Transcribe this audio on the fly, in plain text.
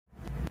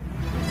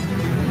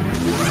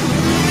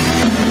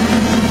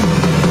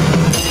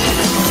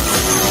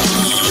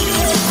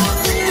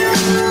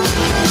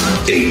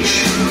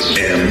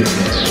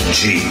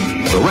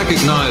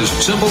recognized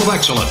symbol of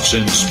excellence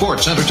in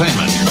sports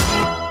entertainment.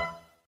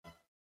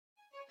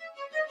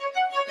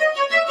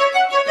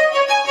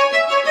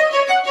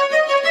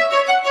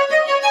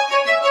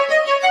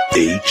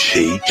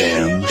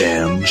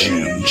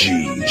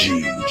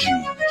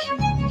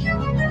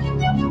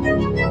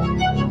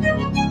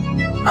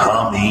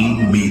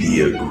 Hameen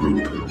Media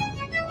Group.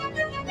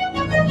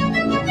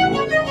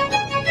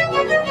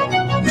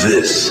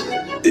 This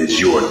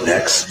is your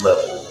next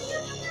level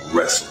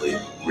wrestling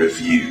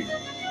review.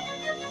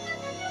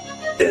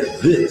 And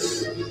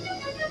this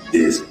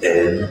is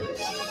NXT.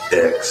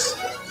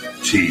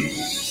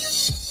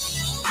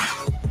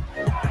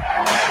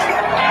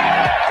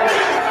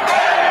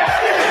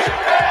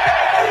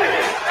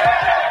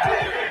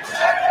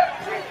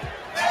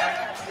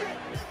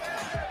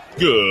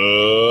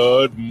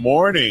 Good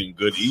morning,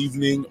 good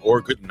evening,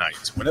 or good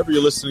night. Whenever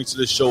you're listening to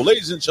this show,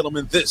 ladies and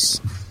gentlemen, this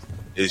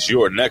is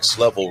your next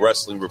level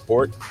wrestling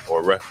report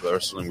or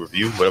wrestling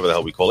review, whatever the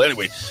hell we call it.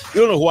 Anyway, you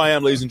don't know who I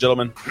am, ladies and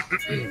gentlemen.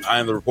 I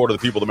am the reporter of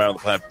the people, the man on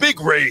the planet,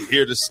 Big Ray,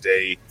 here to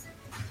stay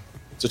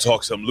to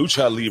talk some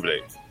lucha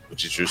libre,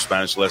 which is your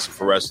Spanish lesson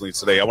for wrestling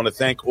today. I want to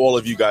thank all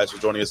of you guys for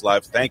joining us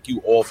live. Thank you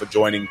all for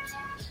joining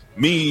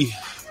me,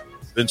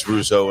 Vince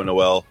Russo, and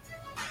Noel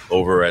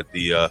over at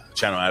the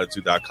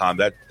channelattitude.com.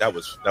 That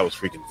was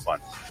freaking fun.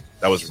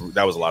 That was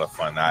a lot of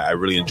fun. I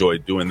really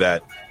enjoyed doing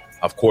that.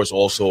 Of course,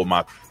 also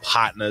my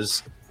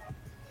partners,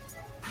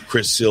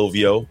 Chris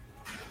Silvio,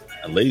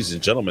 and ladies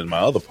and gentlemen, my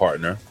other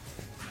partner,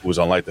 who was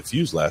on Light the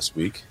Fuse last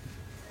week.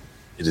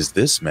 It is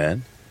this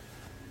man,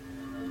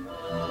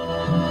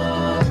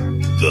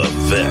 the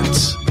Vet.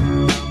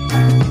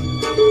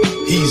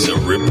 He's a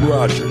Rip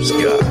Rogers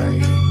guy.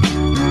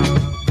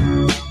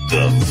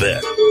 The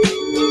Vet.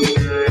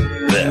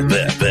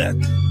 That.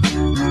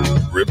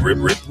 Rip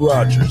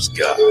Rogers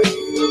guy.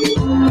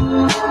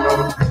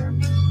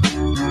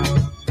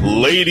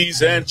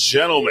 Ladies and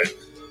gentlemen,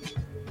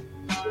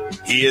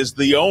 he is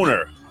the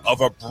owner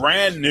of a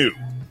brand new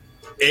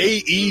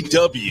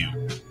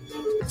AEW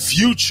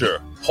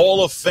future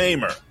Hall of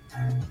Famer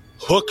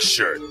hook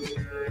shirt.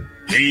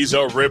 He's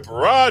a Rip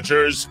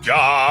Rogers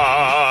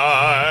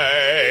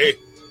guy.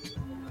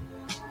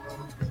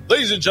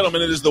 Ladies and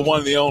gentlemen, it is the one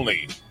and the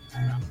only,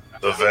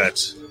 the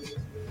Vet,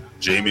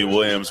 Jamie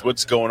Williams.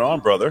 What's going on,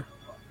 brother?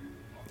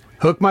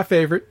 Hook, my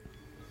favorite.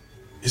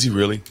 Is he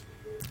really?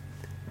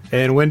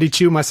 And Wendy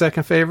Chu, my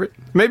second favorite.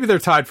 Maybe they're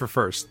tied for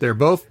first. They're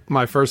both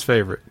my first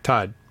favorite.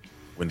 Tied.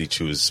 Wendy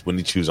Chu's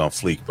on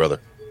fleek,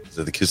 brother.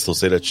 Does the kids still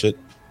say that shit?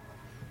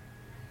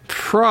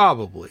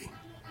 Probably.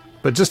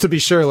 But just to be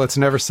sure, let's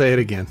never say it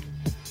again.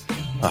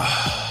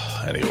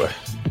 Anyway.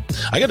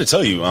 I got to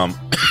tell you,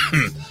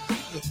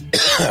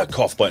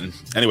 cough button.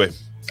 Anyway,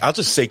 I'll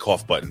just say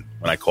cough button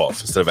when I cough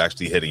instead of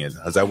actually hitting it.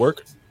 Does that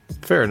work?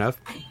 Fair enough.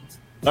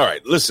 All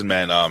right. Listen,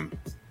 man,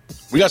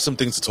 we got some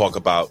things to talk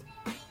about.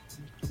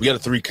 We got a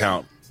 3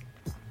 count.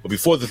 But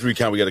before the 3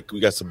 count,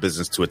 we got some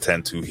business to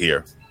attend to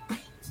here.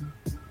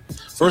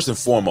 First and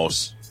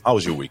foremost, how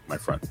was your week, my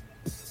friend?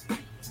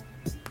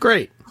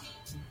 Great.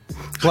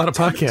 A lot of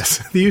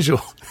podcasts, the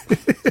usual.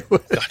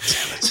 God damn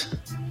it.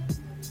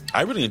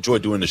 I really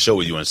enjoyed doing the show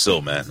with you and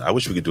Sil, man. I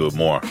wish we could do it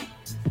more.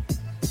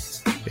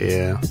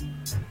 Yeah.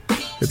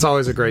 It's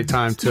always a great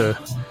time to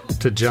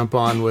jump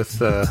on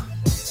with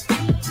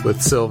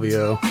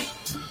Silvio. I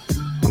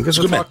don't get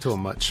to talk to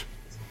him much.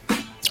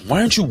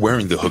 Why aren't you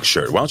wearing the hook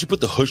shirt? Why don't you put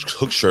the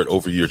hook shirt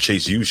over your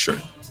Chase U shirt?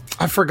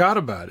 I forgot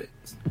about it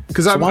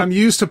because I'm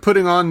used to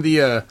putting on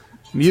the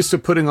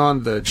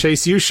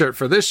Chase U shirt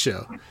for this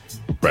show,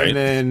 right? And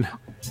then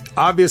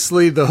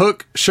obviously the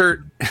hook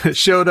shirt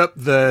showed up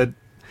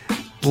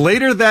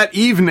later that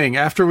evening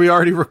after we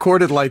already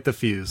recorded Light the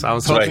Fuse. I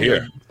was hoping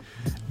to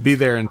be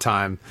there in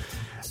time,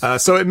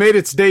 so it made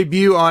its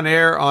debut on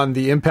air on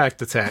the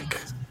Impact Attack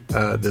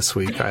this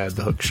week. I had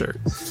the hook shirt.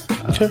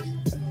 Okay.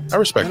 I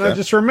respect that. I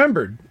just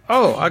remembered,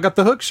 I got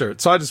the hook shirt.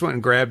 So I just went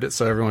and grabbed it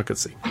so everyone could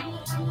see.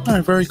 All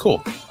right, very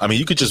cool. I mean,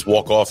 you could just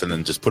walk off and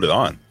then just put it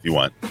on if you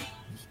want.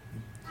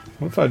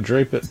 What if I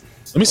drape it?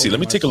 Let me see.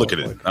 Let me take a look at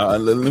it.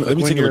 Let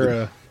me take a look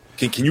at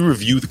it. Can you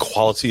review the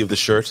quality of the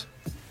shirt?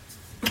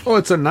 Oh,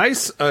 it's a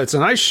nice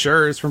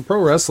shirt. It's from Pro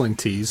Wrestling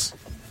Tees,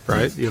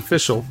 right? The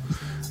official.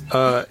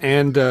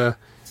 And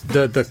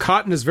the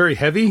cotton is very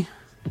heavy.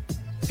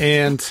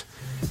 And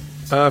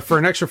for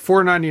an extra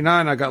 $4.99,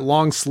 I got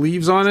long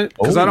sleeves on it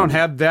because I don't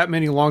have that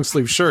many long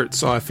sleeve shirts.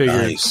 So I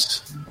figured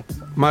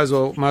might as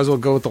well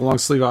go with the long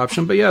sleeve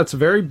option. But yeah, it's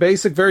very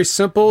basic, very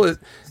simple.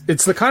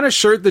 It's the kind of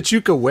shirt that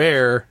you could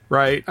wear,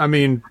 right? I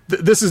mean,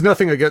 this is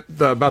nothing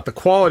about the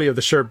quality of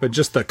the shirt, but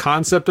just the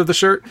concept of the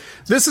shirt.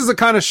 This is the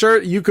kind of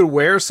shirt you could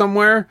wear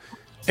somewhere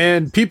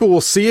and people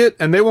will see it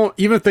and they won't,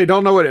 even if they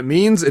don't know what it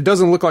means, it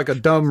doesn't look like a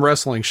dumb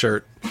wrestling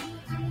shirt.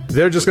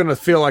 They're just going to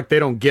feel like they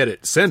don't get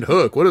it. Send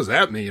hook. What does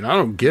that mean? I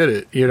don't get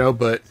it,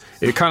 but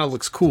it kind of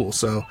looks cool,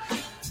 so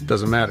it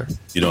doesn't matter.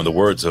 In the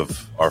words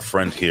of our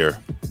friend here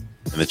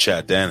in the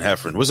chat, Dan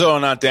Heffron. What's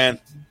going on, Dan?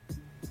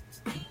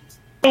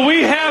 What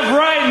we have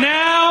right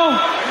now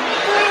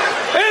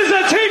is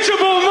a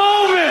teachable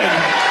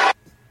moment.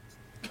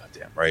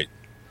 Goddamn right.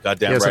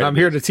 Goddamn yes, right. and I'm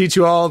here to teach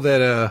you all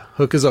that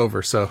Hook is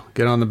over. So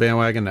get on the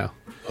bandwagon now.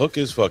 Hook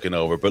is fucking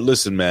over. But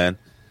listen, man,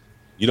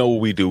 you know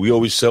what we do? We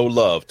always show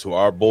love to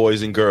our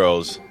boys and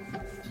girls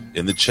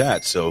in the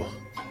chat. So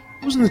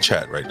who's in the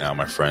chat right now,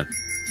 my friend?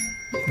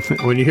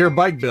 When you hear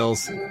bike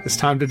bills, it's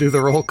time to do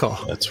the roll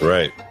call. That's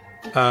right.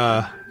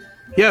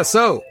 Yeah,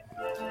 so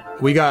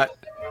we got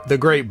the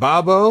great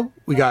Bobo,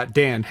 we got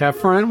Dan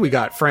Heffron, we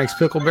got Frank's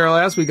Pickle Barrel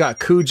Ass, we got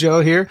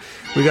Cujo here,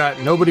 we got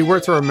Nobody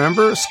Worth to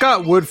Remember,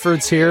 Scott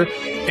Woodford's here,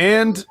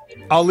 and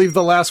I'll leave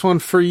the last one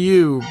for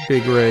you,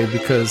 Big Ray,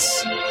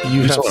 because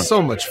you have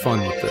so much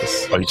fun with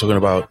this. Are you talking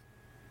about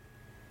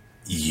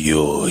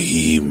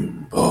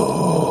Yohimbo?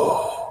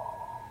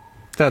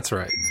 That's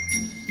right.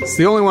 It's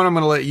the only one I'm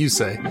going to let you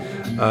say.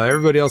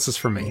 Everybody else is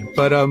for me.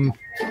 But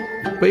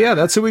yeah,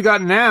 that's who we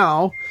got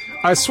now.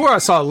 I swear I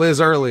saw Liz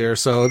earlier,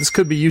 so this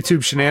could be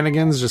YouTube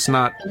shenanigans, just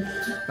not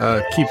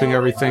keeping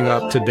everything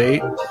up to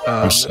date.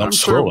 I'm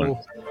scrolling.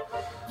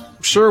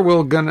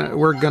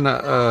 We're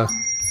gonna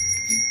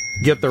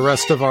get the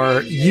rest of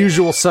our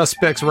usual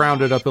suspects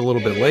rounded up a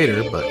little bit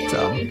later, but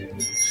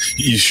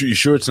you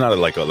sure it's not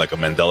like a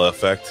Mandela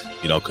effect?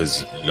 You know,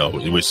 because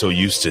we're so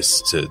used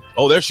to.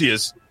 Oh, there she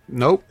is.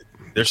 Nope.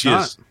 There she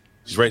is.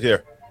 She's right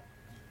there.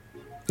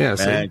 Yeah,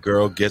 man,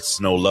 girl gets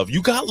no love. You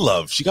got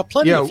love. She got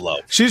plenty of love.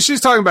 She's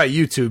talking about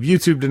YouTube.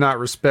 YouTube did not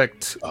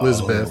respect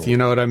Elizabeth. You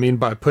know what I mean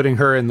by putting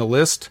her in the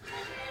list.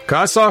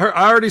 'Cause I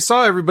already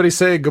saw everybody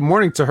say good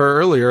morning to her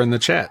earlier in the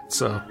chat,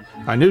 so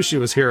I knew she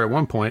was here at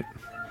one point.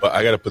 But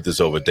I got to put this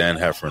over. Dan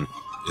Heffron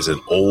is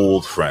an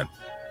old friend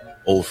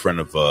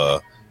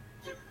of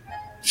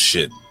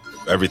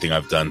everything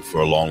I've done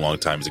for a long, long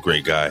time. He's a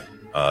great guy.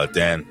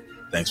 Dan,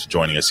 thanks for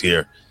joining us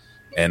here.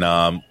 And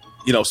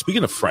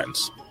speaking of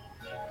friends.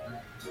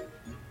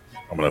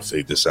 I'm going to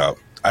fade this out.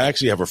 I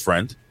actually have a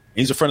friend.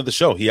 He's a friend of the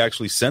show. He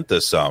actually sent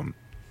us some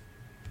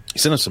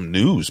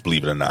news,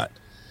 believe it or not.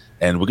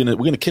 And we're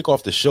gonna kick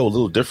off the show a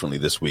little differently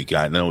this week.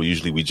 I know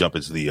usually we jump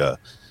into the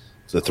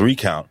 3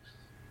 count,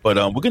 but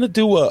we're gonna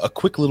do a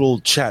quick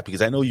little chat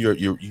because I know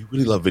you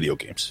really love video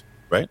games,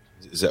 right?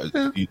 Is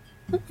that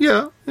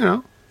yeah, you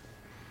know.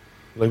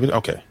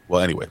 Okay.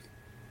 Well, anyway,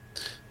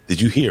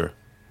 did you hear?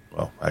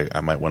 Well,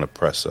 I might want to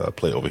press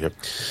play over here.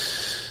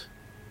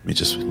 Let me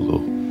just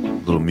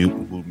little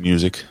mute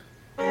music.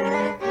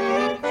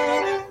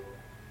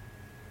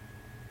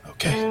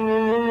 Okay,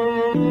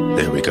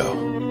 there we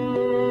go.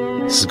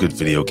 This is good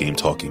video game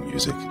talking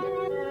music.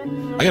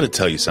 I got to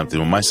tell you something.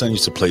 When my son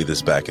used to play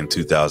this back in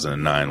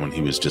 2009, when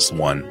he was just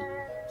 1,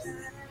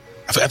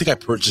 I think I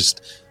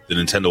purchased the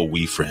Nintendo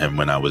Wii for him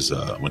when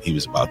he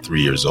was about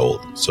 3 years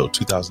old. So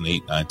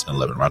 2008, 9, 10,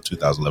 11, around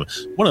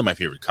 2011. One of my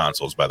favorite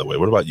consoles, by the way.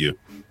 What about you?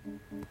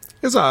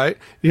 It's all right.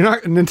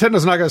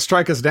 Nintendo's not going to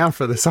strike us down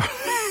for this, are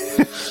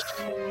they?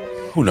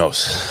 Who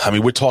knows? I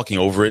mean, we're talking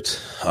over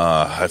it.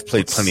 I've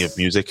played plenty of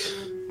music.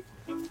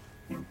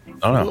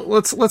 I don't know.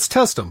 Let's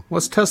test them.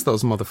 Let's test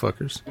those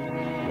motherfuckers.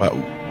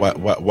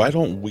 Why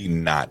don't we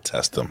not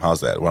test them?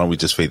 How's that? Why don't we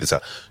just fade this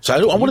out? So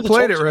I wanted to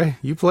played it, Ray.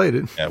 You played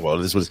it. Yeah. Well,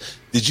 this was.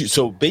 Did you?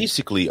 So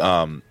basically,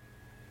 what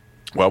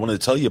I wanted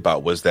to tell you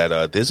about was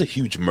that there's a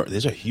huge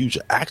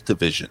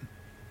Activision.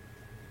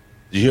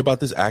 Did you hear about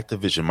this?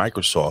 Activision.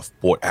 Microsoft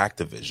bought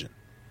Activision.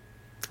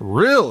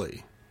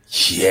 Really?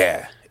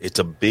 Yeah, it's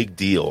a big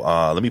deal.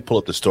 Let me pull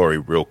up the story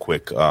real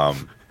quick.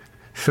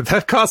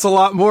 That costs a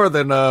lot more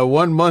than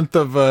 1 month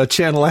of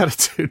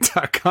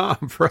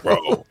channelattitude.com,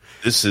 bro.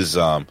 This is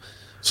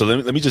so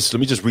let me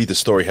just read the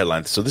story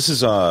headline. So this is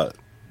the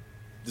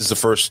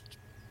first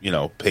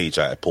page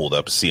I pulled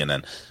up,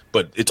 CNN,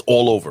 but it's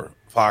all over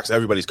Fox.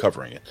 Everybody's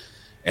covering it,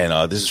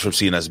 and this is from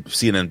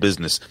CNN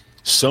Business.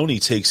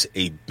 Sony takes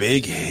a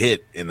big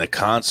hit in the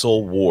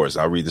console wars.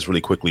 I'll read this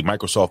really quickly.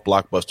 Microsoft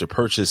blockbuster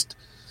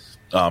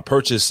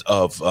purchase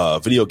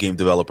of video game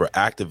developer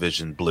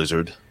Activision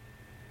Blizzard.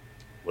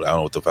 Well, I don't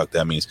know what the fuck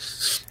that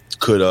means.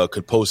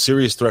 Could pose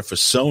serious threat for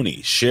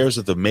Sony. Shares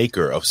of the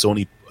maker of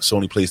Sony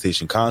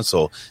PlayStation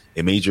console,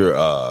 a major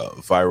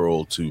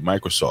viral to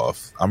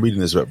Microsoft. I'm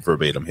reading this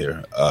verbatim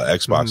here.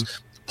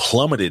 Xbox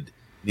plummeted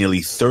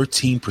nearly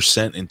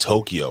 13% in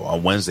Tokyo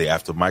on Wednesday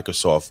after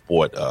Microsoft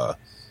bought the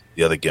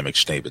other gimmick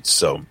Schnaebitz.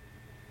 So,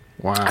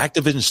 wow.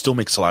 Activision still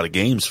makes a lot of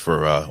games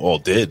for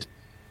did.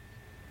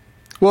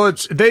 Well,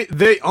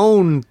 they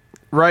own,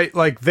 right?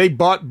 Like they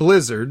bought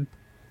Blizzard.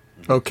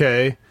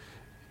 Okay.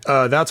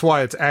 That's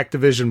why it's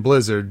Activision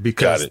Blizzard,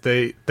 because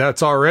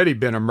that's already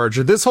been a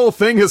merger. This whole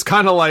thing is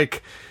kind of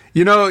like,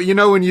 you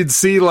know when you'd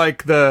see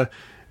like the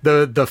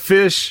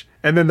fish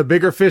and then the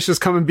bigger fish is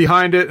coming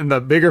behind it and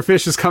the bigger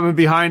fish is coming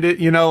behind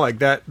it, like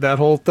that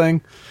whole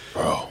thing.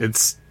 Bro.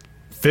 It's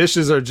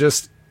fishes are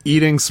just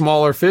eating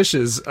smaller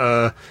fishes.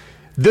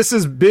 This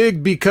is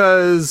big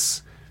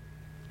because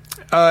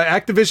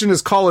Activision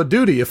is Call of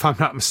Duty, if I'm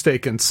not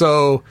mistaken.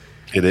 So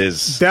it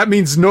is. That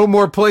means no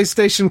more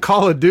PlayStation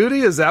Call of Duty?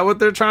 Is that what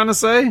they're trying to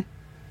say?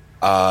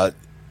 All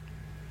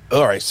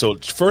right. So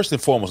first and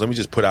foremost, let me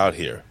just put out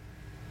here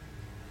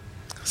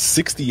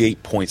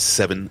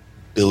 $68.7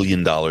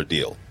 billion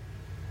deal.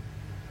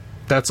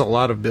 That's a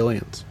lot of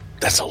billions.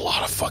 That's a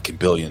lot of fucking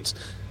billions.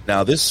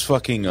 Now, this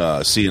fucking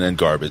CNN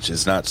garbage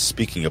is not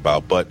speaking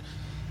about, but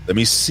let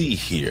me see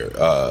here.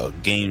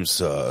 Games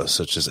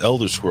such as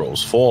Elder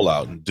Scrolls,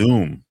 Fallout, and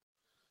Doom.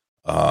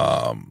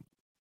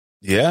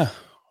 Yeah.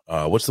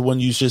 What's the one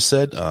you just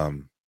said?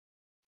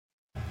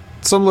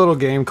 Some little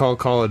game called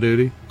Call of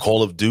Duty.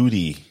 Call of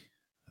Duty.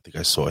 I think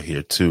I saw it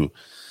here too.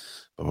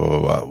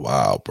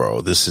 Wow,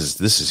 bro. This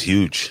is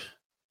huge.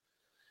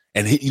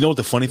 And you know what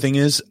the funny thing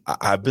is?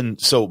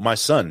 So my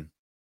son,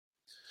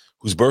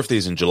 whose birthday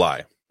is in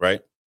July,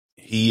 right?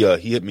 He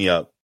hit me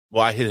up.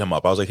 Well, I hit him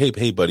up. I was like,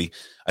 hey, buddy.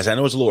 I said, I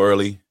know it's a little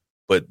early,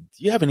 but do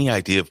you have any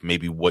idea of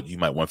maybe what you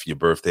might want for your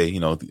birthday? You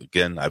know,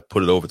 again, I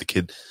put it over. The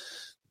kid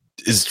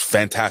is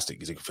fantastic.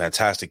 He's a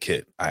fantastic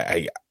kid.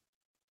 I'm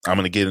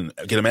going to get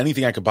him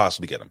anything I could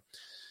possibly get him.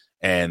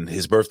 And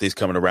his birthday's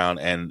coming around.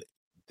 And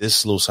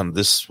this little son,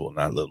 this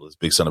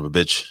big son of a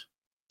bitch,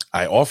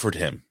 I offered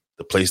him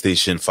the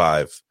PlayStation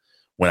 5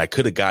 when I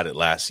could have got it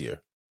last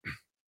year.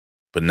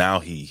 But now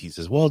he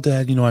says, well,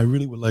 Dad, you know, I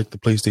really would like the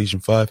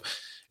PlayStation 5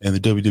 and the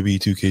WWE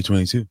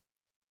 2K22.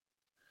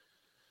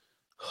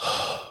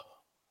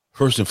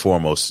 First and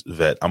foremost,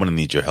 Vet, I'm going to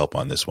need your help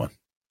on this one.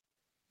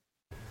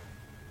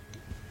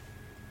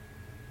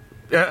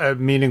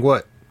 Meaning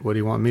what? What do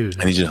you want me to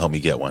do? I need you to help me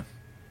get one.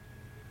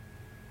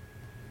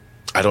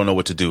 I don't know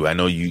what to do. I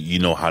know you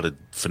know how to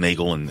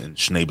finagle and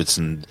schnabitz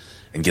and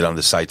get on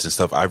the sites and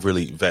stuff.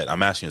 Vet,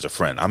 I'm asking you as a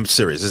friend. I'm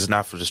serious. This is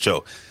not for the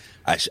show.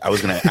 I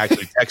was going to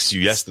actually text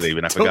you yesterday,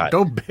 but I forgot.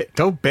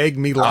 Don't beg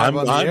me live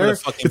on the air.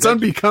 It's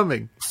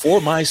unbecoming.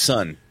 For my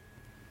son,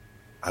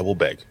 I will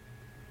beg.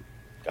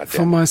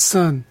 For my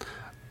son,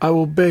 I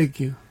will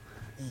beg you.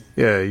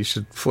 Yeah, you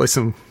should play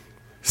some.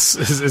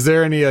 Is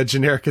there any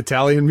generic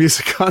Italian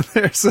music on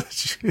there? So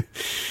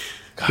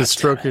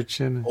stroke your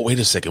chin. Oh, wait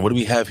a second. What do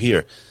we have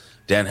here?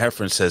 Dan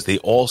Heffron says they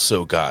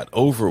also got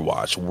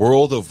Overwatch,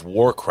 World of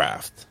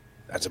Warcraft.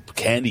 That's a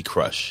Candy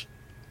Crush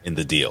in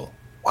the deal.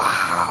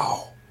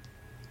 Wow.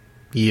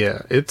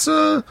 Yeah, it's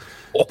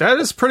that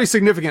is pretty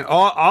significant.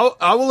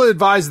 I will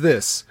advise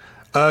this: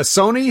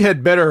 Sony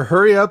had better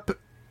hurry up,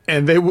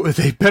 and they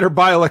better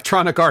buy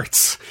Electronic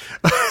Arts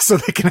so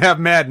they can have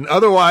Madden.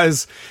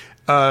 Otherwise,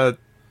 this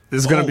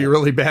is going to be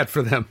really bad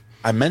for them.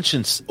 They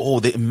mentioned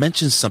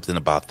something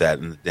about that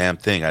in the damn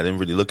thing. I didn't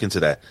really look into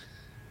that.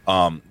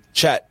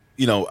 Chat,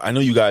 you know, I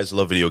know you guys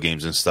love video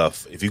games and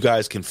stuff. If you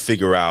guys can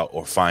figure out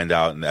or find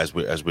out, and as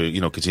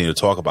we continue to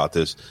talk about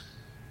this,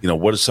 you know,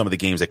 what are some of the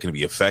games that can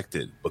be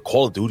affected? But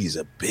Call of Duty is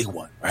a big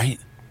one, right?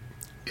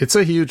 It's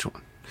a huge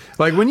one.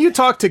 Like when you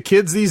talk to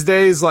kids these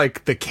days,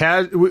 like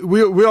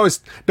we always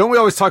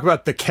talk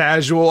about the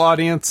casual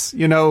audience,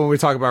 you know, when we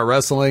talk about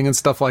wrestling and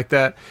stuff like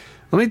that.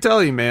 Let me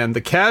tell you, man,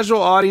 the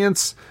casual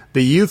audience,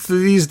 the youth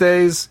these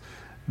days,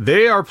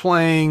 they are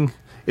playing.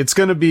 It's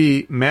going to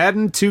be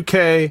Madden,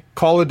 2K,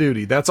 Call of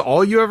Duty. That's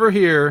all you ever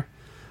hear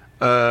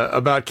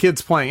about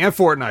kids playing, and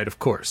Fortnite, of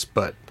course.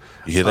 But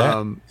you hear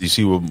that? You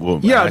see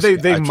what yeah,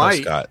 they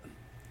might.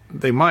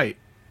 They might.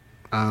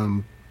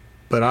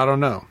 But I don't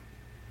know.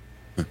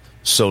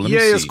 So let me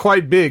see. It's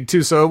quite big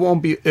too,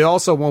 so it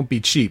also won't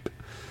be cheap.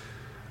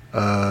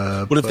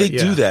 But if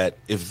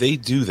they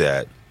do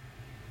that,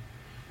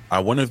 I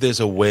wonder if there's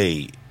a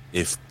way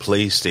if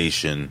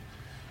PlayStation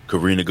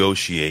could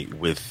renegotiate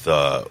with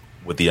the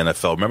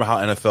NFL. Remember how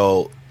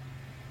NFL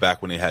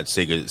back when they had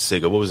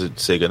Sega, what was it?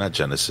 Sega, not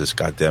Genesis,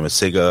 goddammit,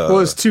 Sega. Well,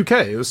 it was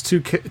 2K. It was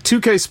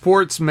 2K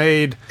Sports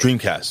made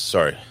Dreamcast,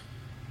 sorry.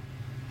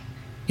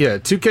 Yeah,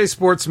 2K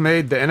Sports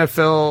made the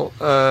NFL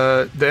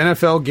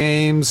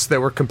games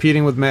that were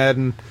competing with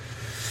Madden.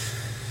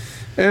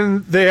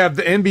 And they have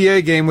the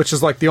NBA game, which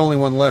is like the only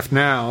one left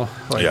now.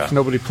 Like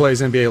nobody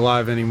plays NBA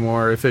Live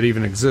anymore, if it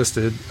even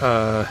existed.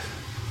 But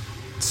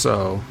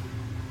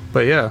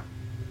yeah,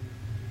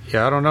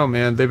 I don't know,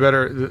 man.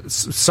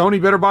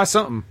 Sony better buy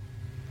something.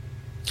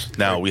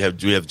 Now we have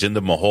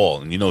Jinder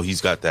Mahal, and you know he's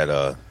got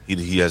that.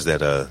 He has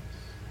that.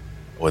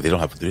 Well, they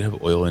don't have. Do they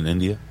have oil in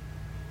India?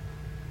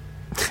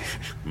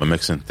 Am I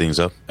mixing things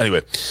up?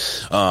 Anyway,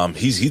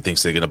 he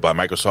thinks they're gonna buy.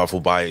 Microsoft will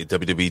buy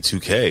WWE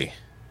 2K.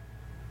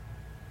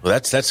 Well,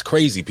 that's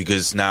crazy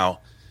because now.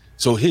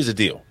 So here's the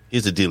deal.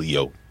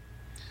 Yo.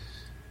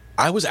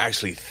 I was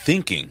actually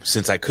thinking,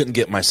 since I couldn't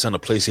get my son a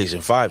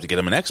PlayStation 5, to get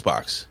him an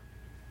Xbox.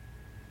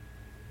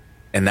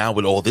 And now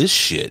with all this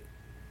shit,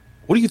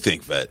 what do you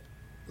think, Vet?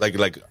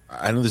 Like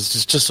I know this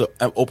is just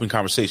an open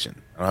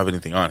conversation. I don't have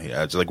anything on here.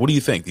 What do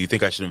you think? Do you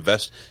think I should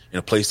invest in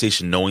a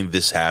PlayStation knowing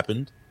this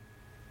happened?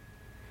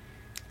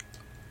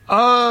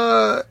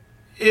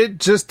 It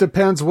just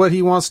depends what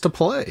he wants to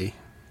play.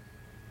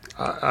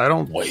 I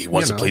don't. Well, he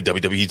wants to play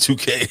WWE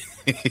 2K.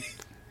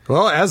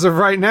 Well, as of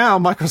right now,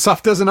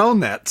 Microsoft doesn't own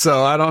that,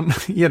 so I don't.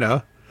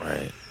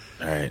 Right.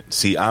 All right.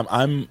 See,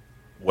 I'm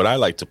what I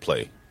like to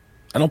play.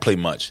 I don't play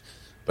much,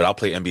 but I'll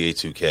play NBA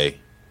 2K.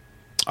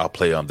 I'll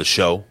play The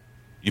Show.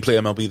 You play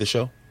MLB The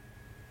Show?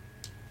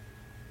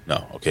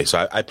 No. Okay.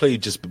 So I play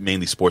just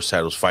mainly sports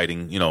titles,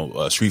 fighting.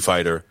 Street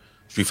Fighter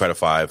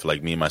 5.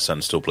 Like me and my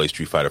son still play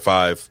Street Fighter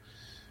 5.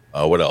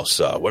 What else?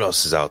 What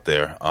else is out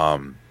there?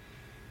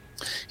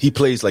 He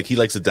plays like he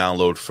likes to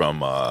download from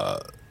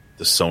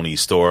the Sony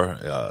store,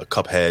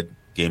 Cuphead,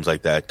 games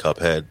like that.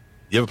 Cuphead.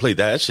 You ever played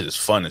that? That shit is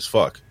fun as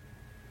fuck.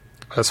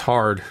 That's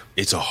hard.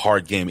 It's a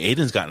hard game.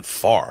 Aiden's gotten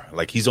far.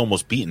 Like, he's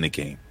almost beaten the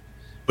game,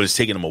 but it's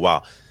taken him a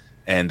while.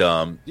 And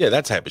yeah,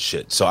 that type of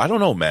shit. So I don't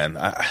know, man.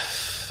 I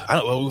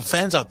don't.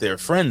 Fans out there,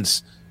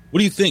 friends, what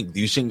do you think?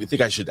 Do you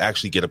think I should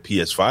actually get a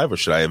PS5, or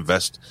should I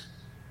invest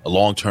a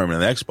long term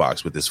in an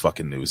Xbox with this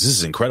fucking news? This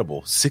is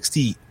incredible.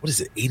 60. What is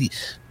it? 80.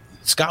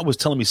 Scott was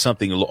telling me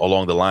something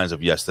along the lines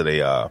of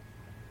yesterday.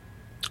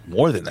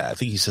 More than that. I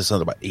think he said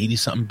something about 80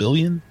 something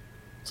billion.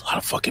 It's a lot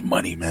of fucking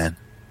money, man.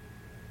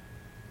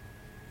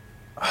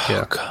 Oh,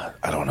 yeah. God.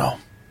 I don't know.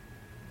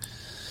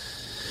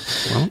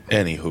 Well,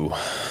 anywho,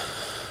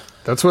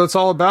 that's what it's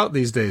all about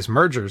these days.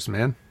 Mergers,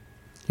 man.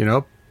 You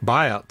know,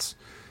 buyouts.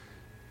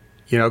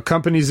 You know,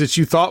 companies that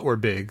you thought were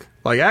big.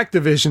 Like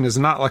Activision is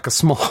not like a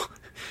small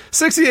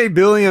 $68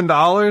 billion.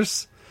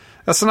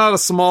 That's not a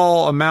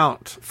small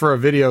amount for a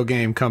video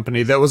game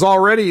company that was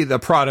already the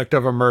product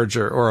of a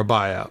merger or a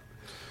buyout.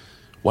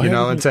 Why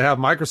and to have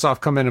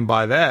Microsoft come in and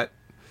buy that.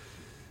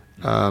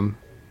 I'm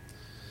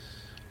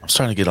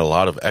starting to get a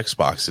lot of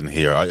Xbox in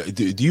here.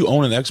 Do you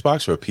own an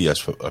Xbox or a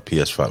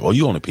PS5? Well,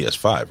 you own a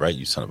PS5, right?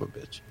 You son of a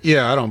bitch.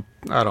 Yeah, I don't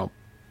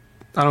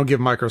give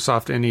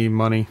Microsoft any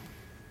money.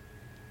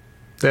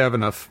 They have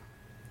enough.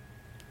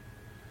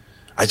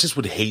 I just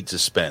would hate to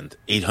spend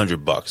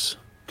 $800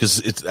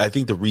 because I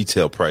think the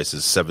retail price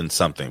is $7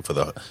 something for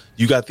the.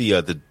 You got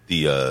the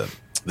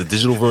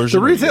digital version.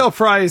 The retail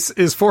price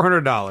is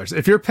 $400.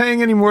 If you're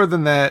paying any more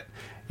than that,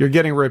 you're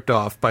getting ripped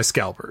off by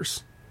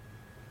scalpers.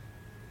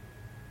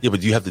 Yeah,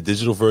 but do you have the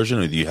digital version,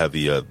 or do you have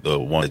the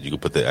one that you can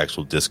put the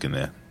actual disc in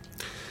there?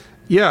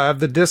 Yeah, I have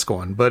the disc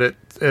one, but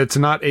it's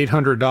not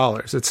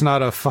 $800. It's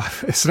not a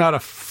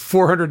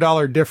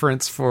 $400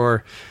 difference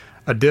for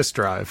a disc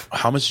drive.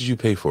 How much did you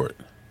pay for it?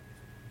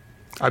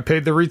 I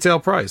paid the retail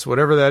price,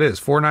 whatever that is,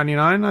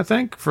 $4.99, I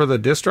think, for the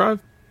disc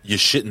drive. You're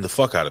shitting the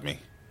fuck out of me.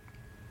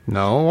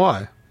 No,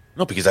 why?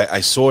 No, because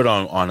I saw it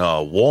on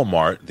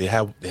Walmart. They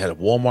had a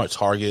Walmart,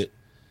 Target.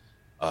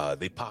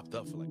 They popped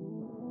up for like.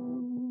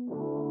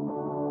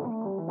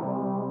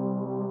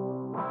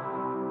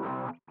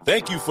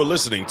 Thank you for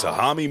listening to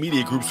Hami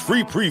Media Group's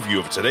free preview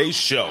of today's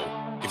show.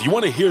 If you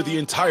want to hear the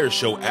entire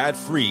show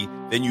ad-free,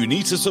 then you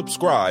need to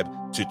subscribe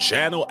to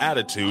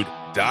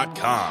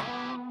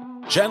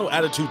ChannelAttitude.com.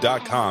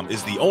 ChannelAttitude.com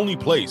is the only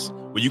place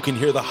where you can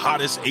hear the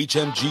hottest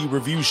HMG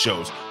review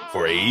shows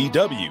for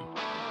AEW,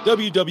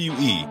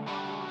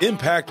 WWE,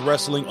 Impact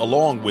Wrestling,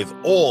 along with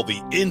all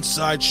the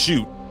inside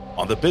shoot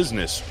on the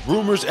business,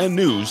 rumors, and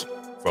news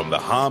from the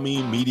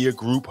Hami Media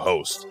Group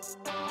host.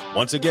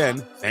 Once again,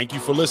 thank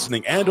you for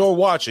listening and or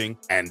watching,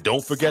 and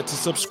don't forget to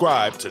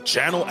subscribe to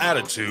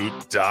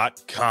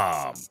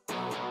ChannelAttitude.com.